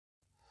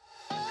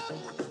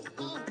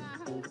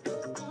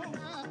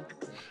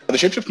The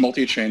Shapeshift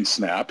Multichain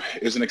Snap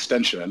is an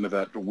extension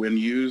that, when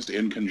used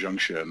in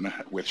conjunction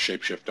with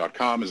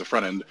Shapeshift.com as a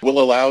front end, will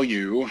allow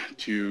you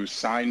to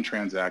sign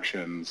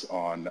transactions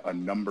on a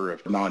number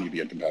of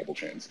non-EVM compatible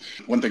chains.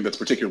 One thing that's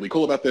particularly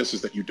cool about this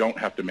is that you don't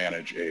have to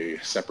manage a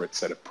separate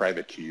set of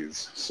private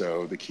keys.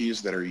 So the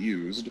keys that are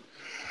used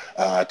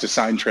to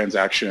sign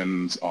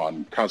transactions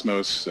on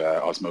Cosmos,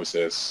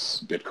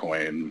 Osmosis,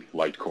 Bitcoin,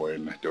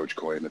 Litecoin,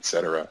 Dogecoin,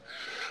 etc.,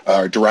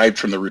 are derived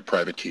from the root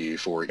private key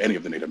for any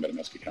of the native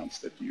MetaMask accounts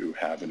that you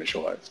have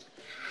initialized.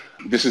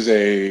 This is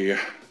the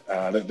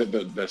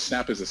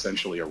Snap is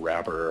essentially a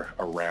wrapper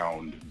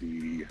around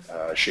the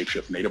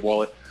Shapeshift native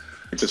wallet.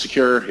 It's a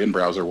secure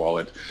in-browser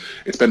wallet.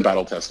 It's been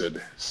battle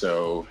tested,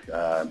 so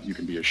you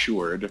can be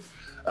assured,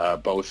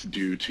 both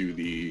due to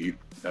the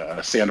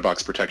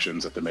sandbox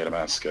protections that the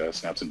MetaMask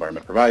Snaps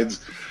environment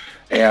provides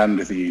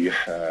and the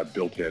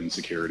built-in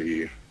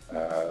security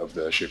of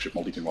the Shapeshift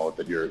multi-chain wallet,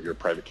 that your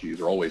private keys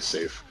are always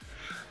safe.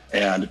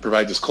 And it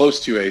provides as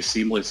close to a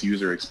seamless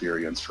user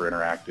experience for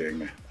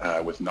interacting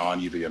with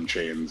non-EVM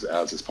chains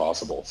as is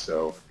possible.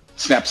 So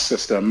Snap's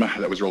system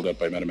that was rolled out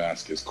by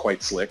MetaMask is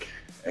quite slick.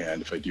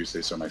 And if I do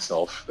say so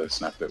myself, the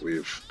Snap that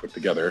we've put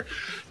together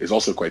is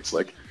also quite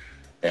slick.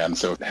 And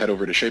so head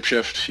over to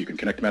Shapeshift, you can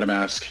connect to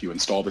MetaMask, you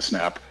install the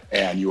Snap,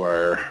 and you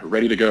are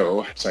ready to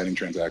go signing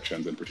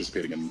transactions and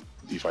participating in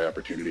DeFi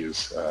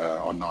opportunities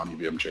on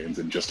non-EVM chains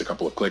in just a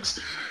couple of clicks.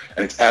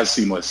 And it's as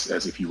seamless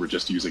as if you were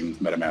just using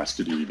MetaMask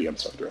to do EVM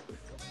stuff directly.